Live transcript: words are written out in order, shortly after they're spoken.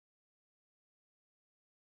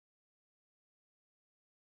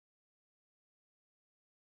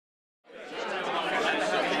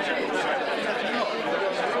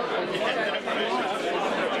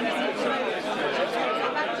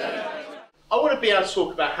to be able to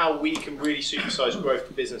talk about how we can really supersize growth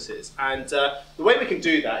for businesses. And the way we can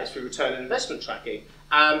do that is through return on investment tracking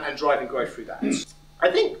and driving growth through that.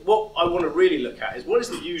 I think what I want to really look at is what is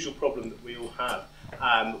the usual problem that we all have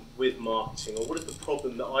with marketing, or what is the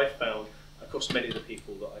problem that I found across many of the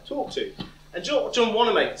people that I talk to. And John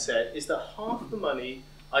Wanamaker said is that half the money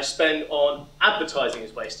I spend on advertising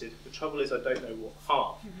is wasted. The trouble is I don't know what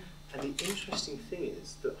half. And the interesting thing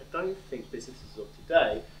is that I don't think businesses of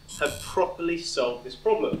today have properly solved this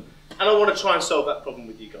problem. And I want to try and solve that problem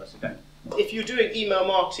with you guys today. If you're doing email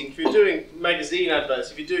marketing, if you're doing magazine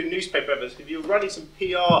adverts, if you're doing newspaper adverts, if you're running some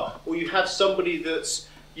PR, or you have somebody that's,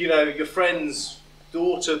 you know, your friend's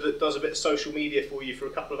daughter that does a bit of social media for you for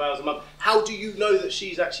a couple of hours a month, how do you know that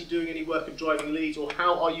she's actually doing any work and driving leads, or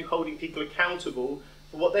how are you holding people accountable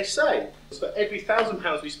for what they say? So every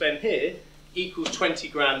 £1,000 we spend here equals 20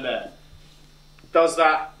 grand there. Does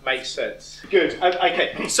that make sense? Good.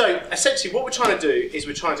 Okay, so essentially what we're trying to do is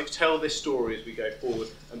we're trying to tell this story as we go forward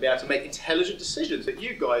and be able to make intelligent decisions, that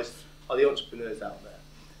you guys are the entrepreneurs out there.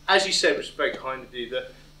 As you said, which is very kind of you,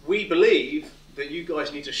 that we believe that you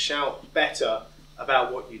guys need to shout better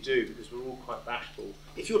about what you do, because we're all quite bashful.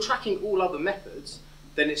 If you're tracking all other methods,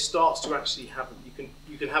 then it starts to actually have,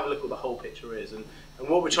 you can have a look at what the whole picture is. And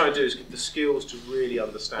what we're trying to do is give the skills to really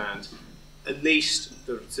understand at least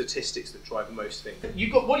the statistics that drive most things. What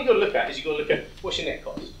you've got to look at is you've got to look at what's your net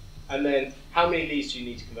cost, and then how many leads do you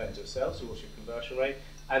need to convert into a sale, so what's your conversion rate,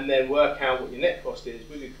 and then work out what your net cost is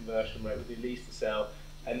with your conversion rate, with your leads to sell,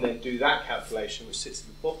 and then do that calculation, which sits at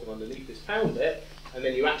the bottom underneath this pound bit, and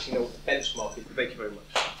then you actually know what the benchmark is. Thank you very much.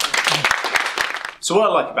 So what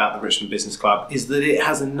I like about the Richmond Business Club is that it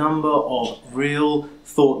has a number of real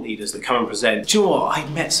thought leaders that come and present. Do you know what? I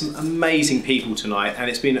met some amazing people tonight, and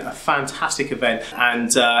it's been a fantastic event,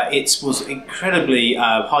 and it was incredibly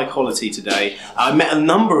high quality today. I met a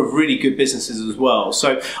number of really good businesses as well.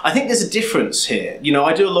 So I think there's a difference here. You know,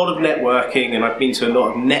 I do a lot of networking, and I've been to a lot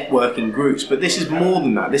of networking groups, but this is more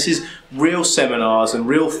than that. This is real seminars and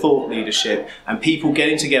real thought leadership, and people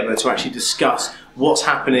getting together to actually discuss what's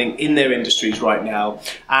happening in their industries right now.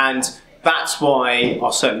 And that's why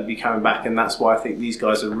I'll certainly be coming back, and that's why I think these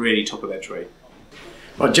guys are really top of their trade.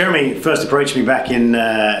 Well, Jeremy first approached me back in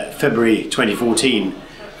February 2014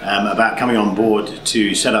 about coming on board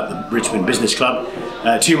to set up the Richmond Business Club.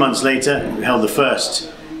 2 months later, we held the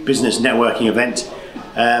first business networking event,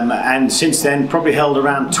 and since then probably held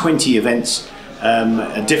around 20 events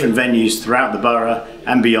at different venues throughout the borough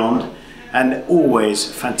and beyond, and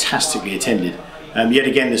always fantastically attended. Yet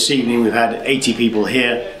again this evening we've had 80 people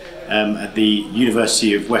here at the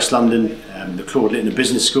University of West London, the Claude Littner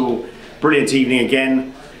Business School. Brilliant evening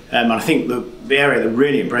again. And I think the area that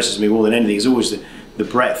really impresses me more than anything is always the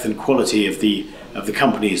breadth and quality of the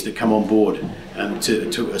companies that come on board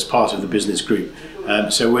as part of the business group.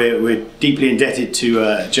 So we're deeply indebted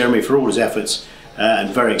to Jeremy for all his efforts, and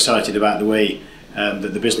very excited about the way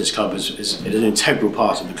that the Business Club is an integral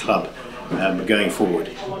part of the club going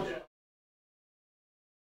forward.